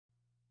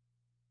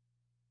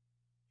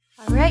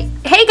Alright,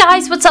 hey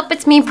guys, what's up?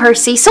 It's me,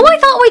 Percy. So I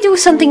thought we'd do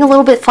something a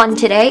little bit fun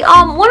today.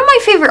 One of my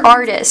favorite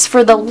artists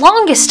for the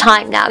longest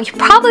time now, you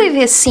probably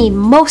have seen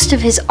most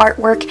of his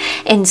artwork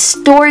in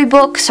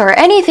storybooks or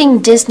anything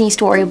Disney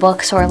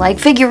storybooks or like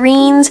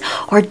figurines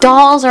or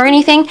dolls or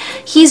anything.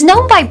 He's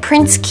known by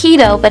Prince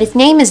Keto, but his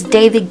name is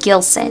David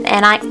Gilson,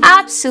 and I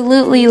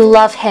absolutely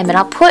love him, and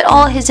I'll put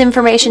all his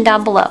information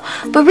down below.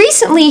 But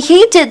recently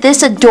he did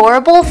this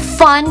adorable,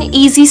 fun,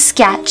 easy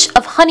sketch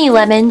of Honey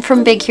Lemon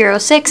from Big Hero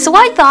 6, so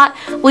I thought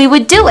we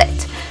would do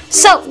it.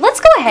 So let's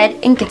go ahead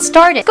and get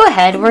started. Go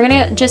ahead, we're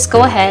gonna just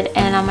go ahead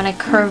and I'm gonna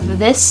curve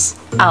this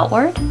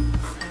outward,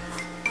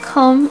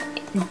 come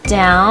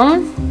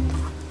down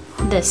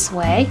this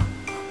way,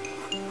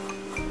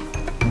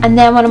 and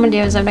then what I'm gonna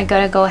do is I'm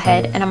gonna go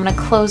ahead and I'm gonna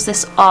close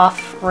this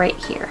off right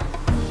here.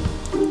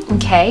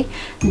 Okay,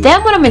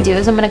 then what I'm gonna do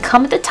is I'm gonna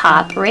come at the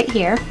top right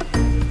here,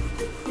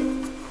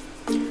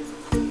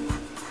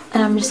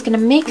 and I'm just gonna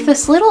make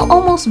this little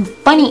almost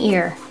bunny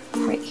ear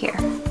right here.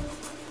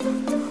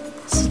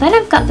 So then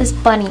I've got this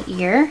bunny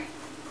ear.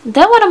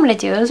 Then what I'm going to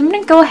do is I'm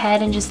going to go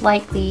ahead and just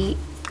lightly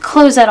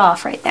close that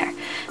off right there.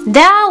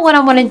 Now what I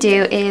want to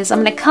do is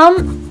I'm going to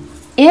come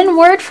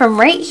inward from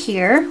right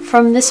here,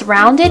 from this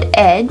rounded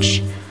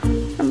edge. I'm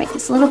going to make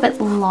this a little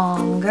bit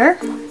longer.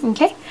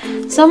 Okay,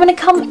 so I'm going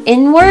to come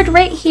inward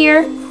right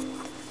here,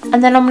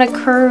 and then I'm going to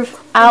curve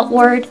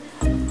outward,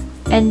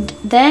 and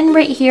then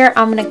right here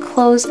I'm going to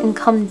close and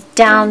come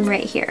down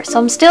right here. So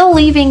I'm still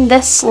leaving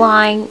this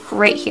line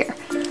right here.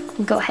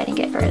 Go ahead and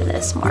get rid of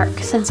this mark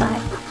since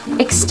I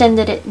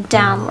extended it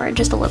downward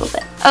just a little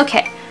bit.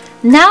 Okay,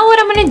 now what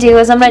I'm going to do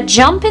is I'm going to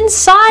jump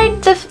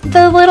inside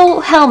the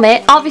little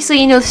helmet.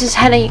 Obviously, you know this is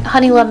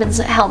Honey Lemon's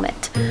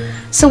helmet.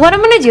 So what I'm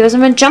going to do is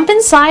I'm going to jump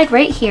inside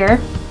right here.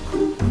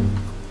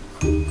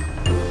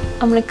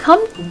 I'm going to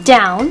come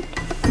down,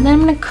 and then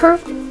I'm going to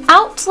curve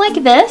out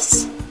like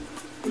this,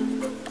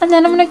 and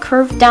then I'm going to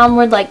curve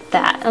downward like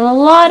that. And a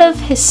lot of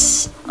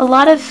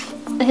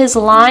his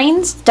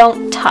lines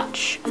don't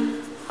touch.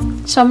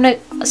 So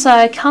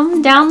I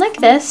come down like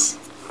this,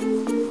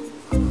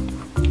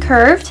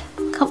 curved,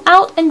 come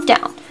out and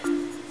down.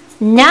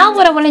 Now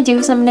what I want to do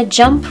is I'm going to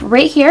jump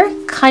right here,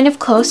 kind of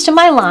close to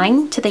my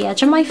line, to the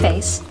edge of my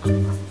face.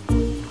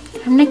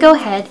 I'm going to go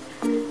ahead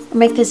and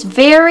make this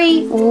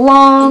very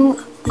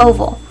long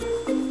oval.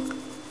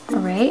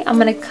 Alright, I'm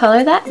going to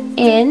color that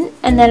in,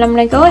 and then I'm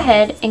going to go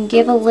ahead and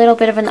give a little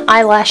bit of an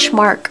eyelash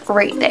mark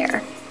right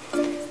there.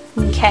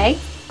 Okay.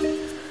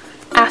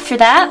 After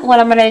that, what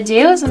I'm going to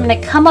do is I'm going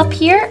to come up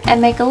here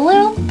and make a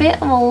little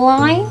bit of a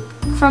line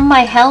from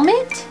my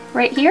helmet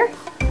right here,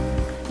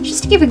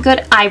 just to give a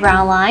good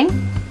eyebrow line.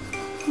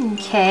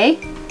 Okay.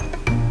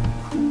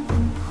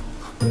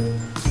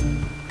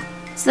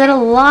 So that a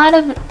lot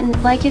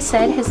of, like I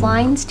said, his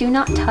lines do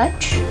not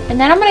touch. And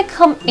then I'm going to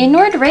come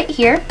inward right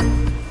here.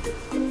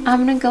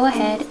 I'm going to go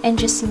ahead and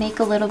just make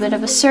a little bit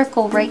of a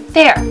circle right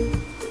there.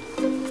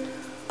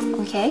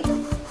 Okay.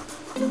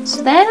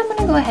 So then I'm going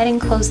to go ahead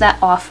and close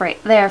that off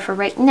right there for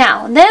right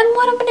now. Then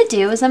what I'm going to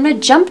do is I'm going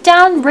to jump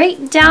down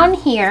right down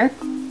here.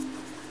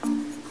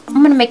 I'm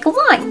going to make a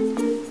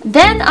line.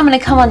 Then I'm going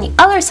to come on the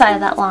other side of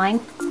that line,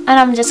 and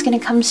I'm just going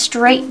to come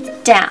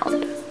straight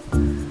down.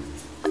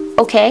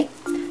 Okay.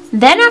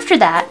 Then after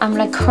that, I'm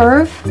going to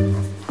curve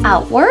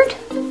outward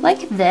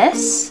like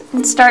this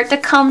and start to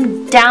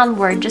come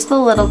downward just a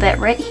little bit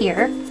right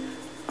here.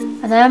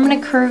 And then I'm going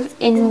to curve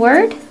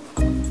inward.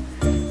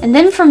 And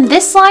then from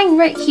this line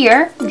right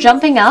here,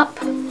 jumping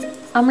up,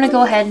 I'm going to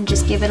go ahead and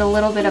just give it a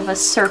little bit of a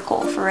circle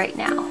for right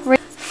now.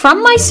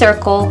 From my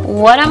circle,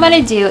 what I'm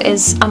going to do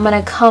is I'm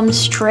going to come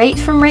straight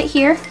from right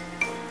here,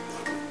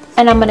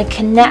 and I'm going to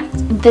connect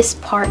this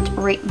part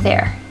right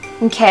there.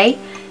 Okay,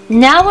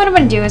 now what I'm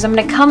going to do is I'm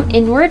going to come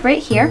inward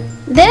right here.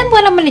 Then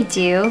what I'm going to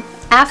do,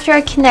 after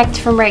I connect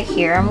from right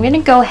here, I'm going to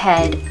go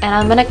ahead and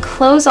I'm going to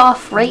close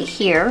off right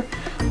here.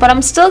 But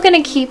I'm still going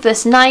to keep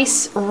this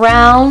nice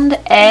round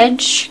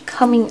edge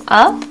coming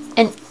up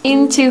and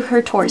into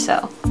her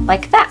torso,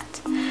 like that.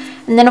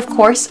 And then of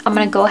course, I'm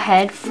going to go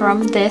ahead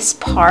from this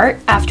part,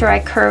 after I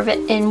curve it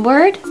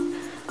inward,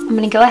 I'm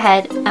going to go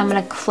ahead, I'm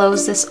going to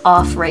close this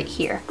off right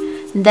here.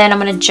 And then I'm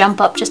going to jump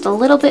up just a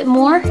little bit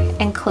more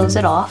and close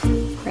it off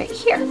right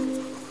here.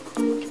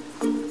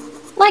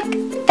 Like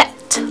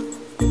that.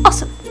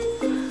 Awesome.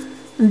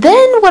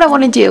 Then what I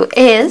want to do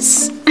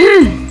is...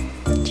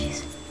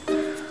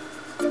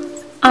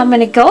 I'm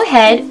going to go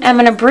ahead, I'm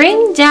going to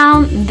bring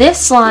down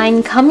this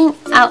line coming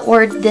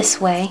outward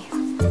this way,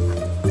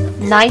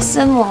 nice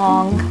and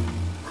long,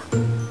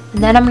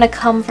 and then I'm going to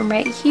come from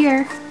right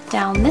here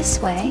down this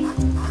way,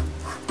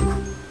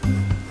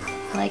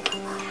 like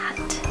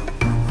that.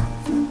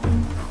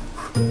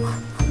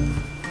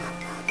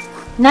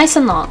 Nice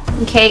and long.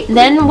 Okay,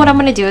 then what I'm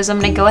going to do is I'm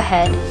going to go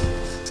ahead,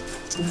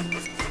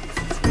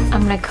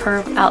 I'm going to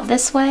curve out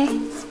this way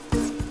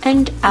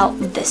and out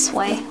this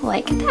way,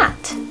 like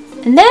that.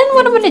 And then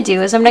what I'm going to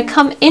do is I'm going to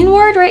come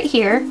inward right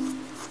here,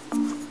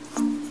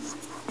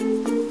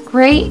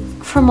 right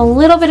from a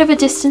little bit of a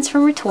distance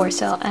from her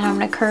torso, and I'm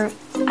going to curve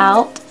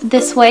out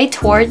this way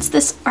towards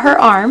her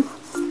arm,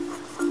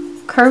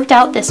 curved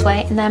out this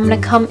way, and then I'm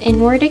going to come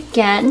inward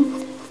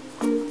again,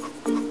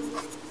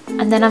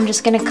 and then I'm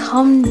just going to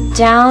come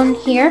down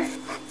here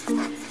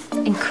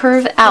and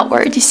curve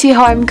outward. You see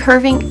how I'm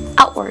curving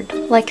outward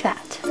like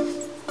that?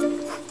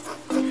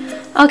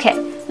 Okay,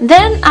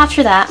 then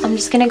after that, I'm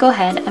just going to go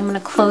ahead, I'm going to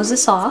close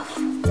this off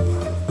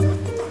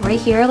right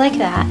here like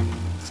that.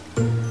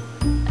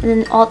 And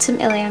then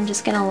ultimately, I'm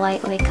just going to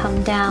lightly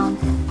come down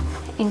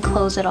and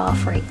close it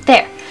off right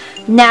there.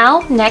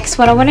 Now, next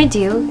what I want to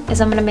do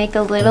is I'm going to make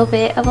a little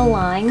bit of a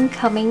line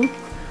coming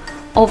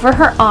over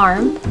her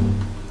arm.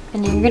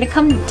 And then you're going to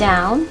come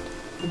down.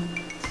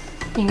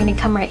 And you're going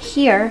to come right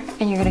here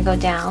and you're going to go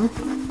down.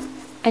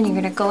 And you're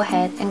going to go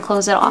ahead and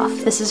close it off.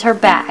 This is her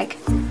bag.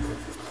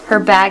 Her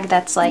bag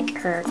that's like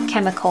her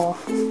chemical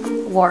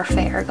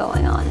warfare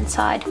going on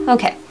inside.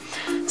 Okay.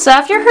 So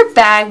after her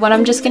bag, what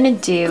I'm just going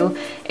to do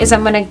is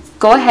I'm going to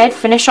go ahead,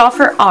 finish off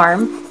her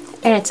arm,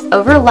 and it's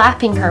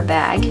overlapping her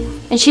bag.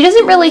 And she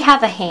doesn't really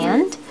have a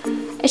hand.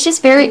 It's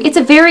just it's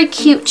a very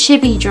cute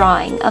chibi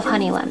drawing of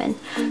Honey Lemon.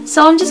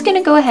 So I'm just going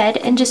to go ahead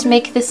and just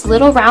make this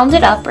little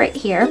rounded up right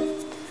here.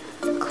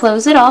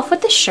 Close it off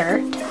with the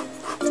shirt.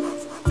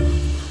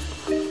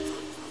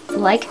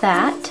 Like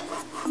that.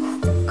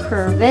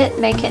 Curve it,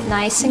 make it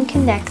nice and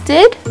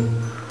connected.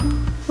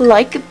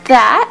 Like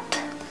that.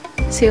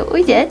 See what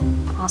we did?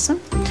 Awesome.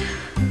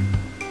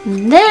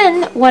 And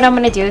then what I'm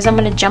going to do is I'm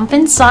going to jump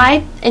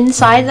inside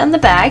on the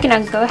bag, and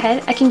I'll go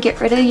ahead, I can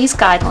get rid of these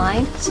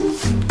guidelines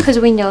because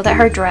we know that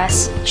her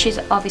dress, she's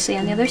obviously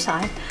on the other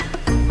side.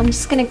 I'm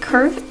just going to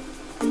curve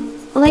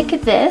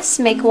like this,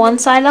 make one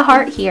side of the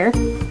heart here,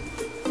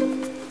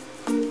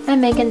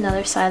 and make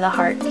another side of the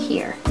heart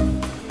here.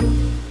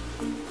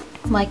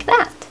 Like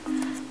that.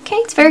 Okay,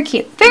 it's very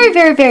cute. Very,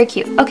 very, very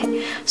cute.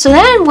 Okay, so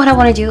then what I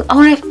want to do, I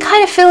want to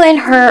kind of fill in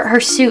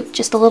her suit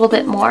just a little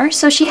bit more.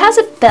 So she has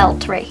a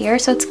belt right here,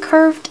 so it's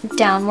curved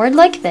downward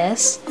like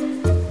this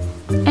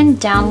and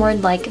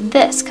downward like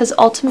this, because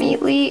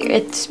ultimately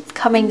it's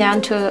coming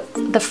down to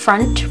the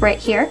front right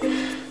here.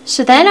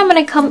 So then I'm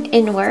going to come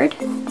inward,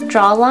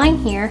 draw a line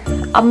here.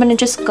 I'm going to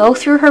just go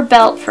through her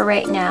belt for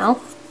right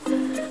now,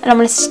 and I'm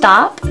going to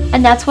stop,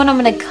 and that's when I'm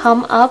going to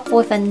come up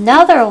with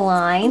another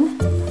line.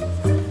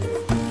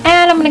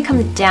 And I'm going to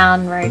come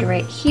downward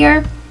right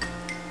here,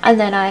 and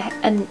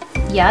then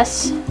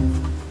yes,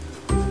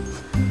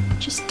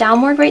 just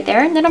downward right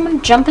there, and then I'm going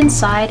to jump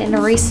inside and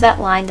erase that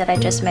line that I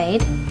just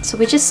made. So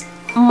we just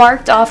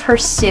marked off her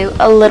suit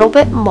a little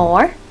bit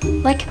more,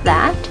 like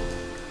that.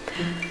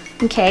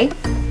 Okay,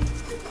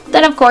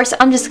 then of course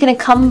I'm just going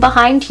to come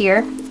behind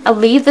here. I'll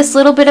leave this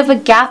little bit of a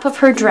gap of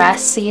her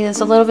dress. See,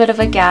 there's a little bit of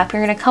a gap.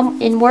 You're going to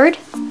come inward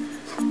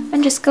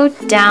and just go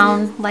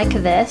down like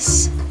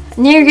this.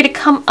 And then you're going to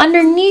come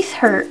underneath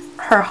her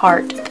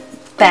heart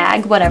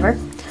bag, whatever.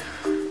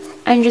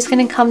 And you're just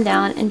going to come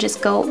down and just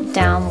go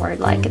downward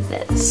like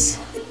this.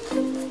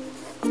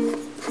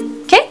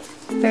 Okay?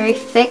 Very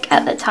thick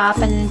at the top,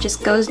 and then it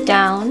just goes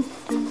down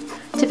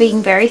to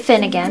being very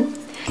thin again.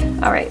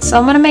 Alright, so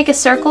I'm going to make a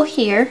circle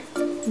here.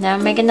 Now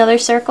make another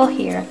circle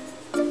here.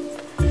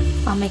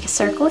 I'll make a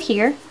circle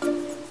here.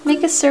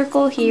 Make a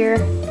circle here.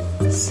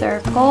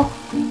 Circle.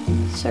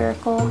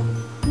 Circle.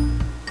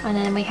 And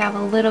then we have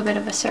a little bit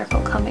of a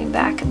circle coming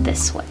back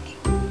this way.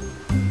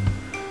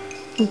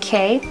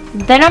 Okay,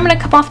 then I'm going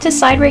to come off to the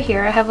side right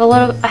here. I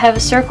have a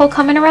circle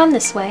coming around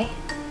this way.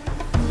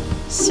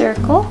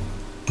 Circle,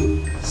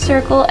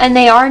 circle, and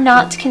they are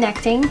not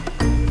connecting.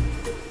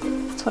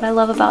 That's what I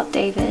love about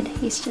David.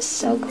 He's just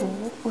so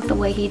cool with the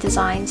way he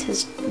designs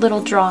his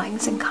little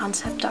drawings and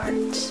concept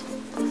arts.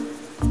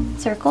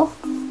 Circle,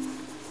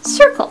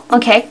 circle.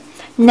 Okay.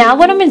 Now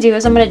what I'm going to do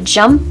is I'm going to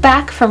jump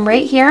back from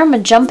right here. I'm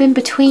going to jump in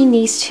between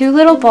these two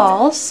little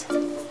balls.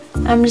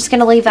 I'm just going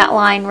to leave that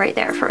line right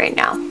there for right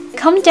now.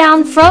 Come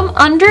down from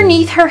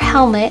underneath her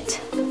helmet,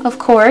 of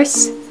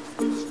course.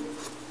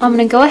 I'm going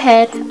to go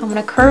ahead, I'm going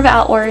to curve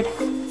outward,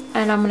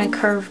 and I'm going to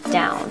curve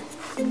down.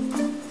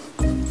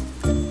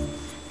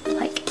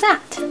 Like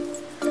that.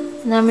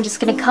 And then I'm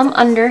just going to come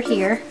under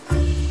here.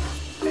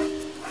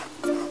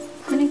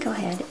 I'm going to go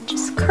ahead and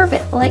just curve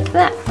it like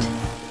that.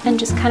 And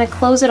just kind of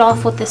close it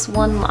off with this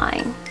one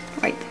line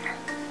right there.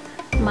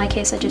 In my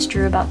case, I just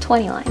drew about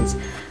 20 lines.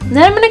 And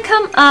then I'm going to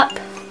come up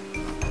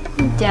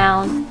and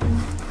down.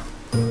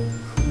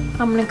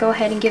 I'm going to go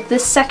ahead and give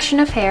this section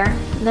of hair.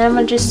 And then I'm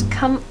going to just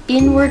come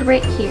inward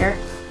right here.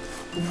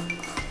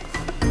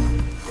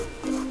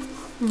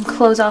 And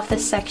close off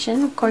this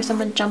section. Of course, I'm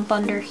going to jump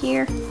under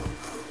here.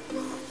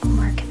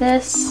 Mark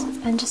this.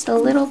 And just a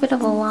little bit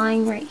of a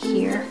line right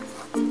here.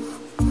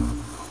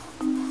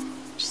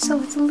 So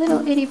it's a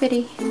little itty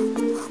bitty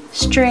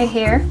stray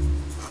hair.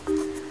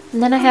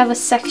 And then I have a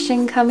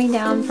section coming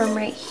down from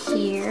right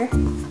here.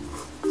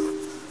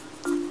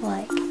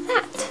 Like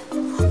that.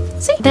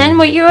 See? Then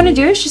what you want to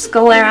do is just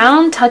go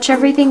around, touch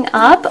everything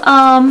up.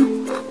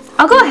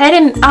 I'll go ahead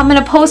and I'm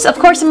going to post, of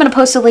course I'm going to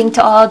post a link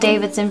to all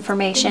David's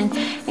information.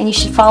 And you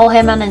should follow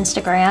him on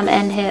Instagram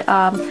and hit,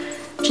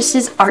 just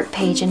his art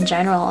page in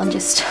general, and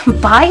just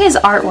buy his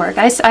artwork.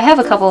 I have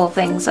a couple of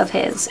things of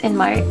his in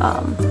my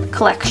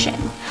collection,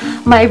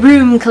 my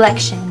room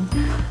collection,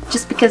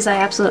 just because I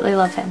absolutely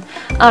love him.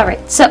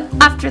 Alright, so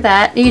after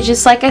that, you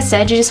just, like I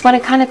said, you just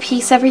want to kind of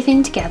piece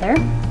everything together.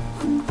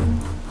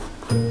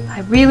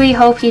 I really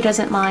hope he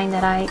doesn't mind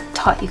that I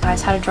taught you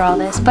guys how to draw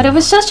this, but it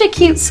was such a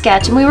cute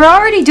sketch, and we were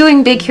already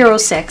doing Big Hero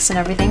 6 and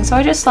everything, so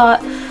I just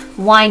thought,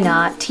 why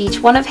not teach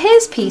one of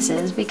his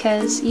pieces,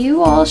 because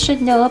you all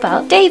should know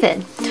about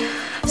David.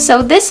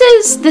 So this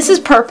is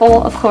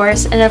purple, of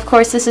course, and of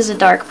course this is a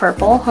dark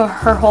purple.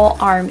 Her whole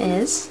arm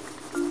is.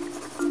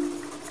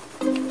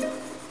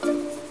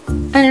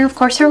 And of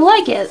course her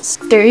leg is.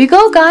 There you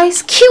go,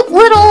 guys. Cute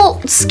little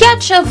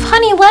sketch of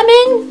Honey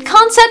Lemon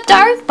concept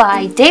art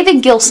by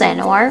David Gilson,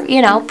 or,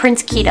 you know,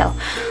 Prince Keto.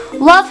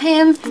 Love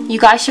him. You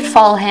guys should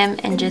follow him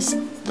and just,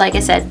 like I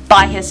said,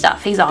 buy his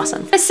stuff. He's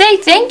awesome. I say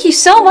thank you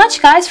so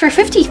much, guys, for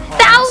 50,000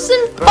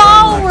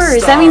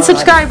 followers. I mean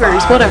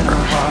subscribers, whatever.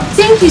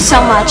 Thank you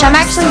so much. I'm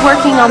actually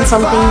working on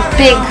something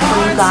big for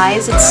you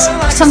guys. It's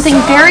something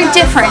very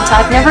different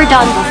I've never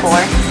done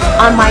before,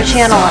 on my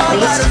channel at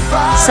least.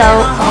 So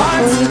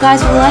hopefully you guys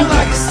will like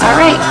it.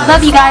 Alright,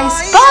 love you guys.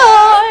 Bye!